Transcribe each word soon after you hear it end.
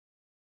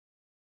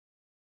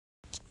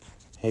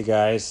Hey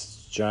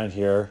guys, John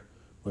here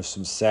with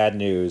some sad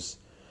news.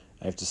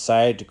 I've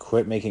decided to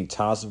quit making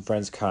Thomas and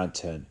Friends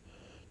content.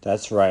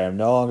 That's right, I'm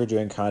no longer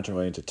doing content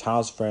related to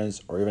Thomas and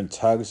Friends or even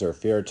Tugs or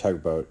Fear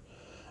Tugboat.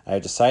 I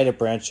have decided to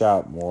branch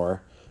out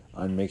more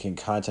on making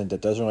content that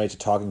doesn't relate to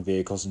talking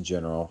vehicles in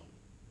general.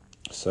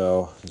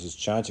 So, this is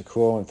John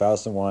Cool and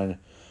 1001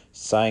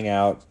 signing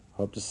out.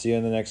 Hope to see you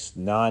in the next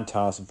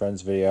non-Thomas and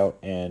Friends video,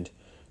 and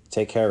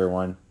take care,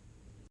 everyone.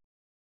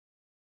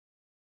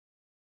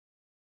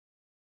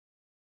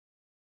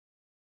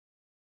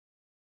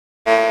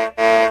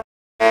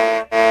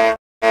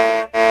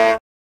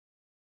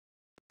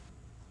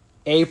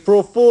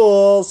 April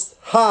Fools!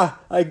 Ha!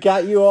 I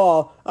got you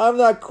all. I'm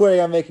not quitting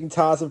on making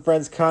Thomas and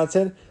Friends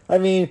content. I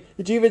mean,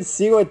 did you even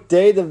see what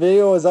day the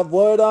video was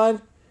uploaded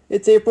on?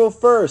 It's April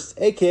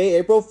 1st, aka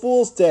April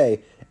Fool's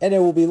Day, and it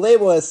will be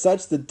labeled as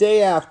such the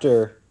day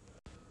after.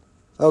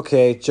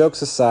 Okay,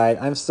 jokes aside,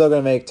 I'm still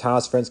gonna make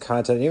Thomas Friends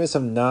content, and even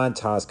some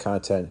non-Thomas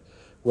content,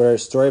 whether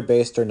it's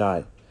story-based or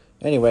not.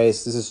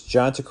 Anyways, this is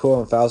John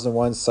Cool and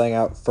 1001 signing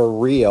out for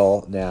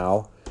real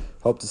now.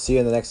 Hope to see you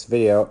in the next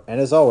video,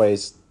 and as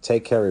always,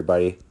 take care,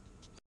 everybody.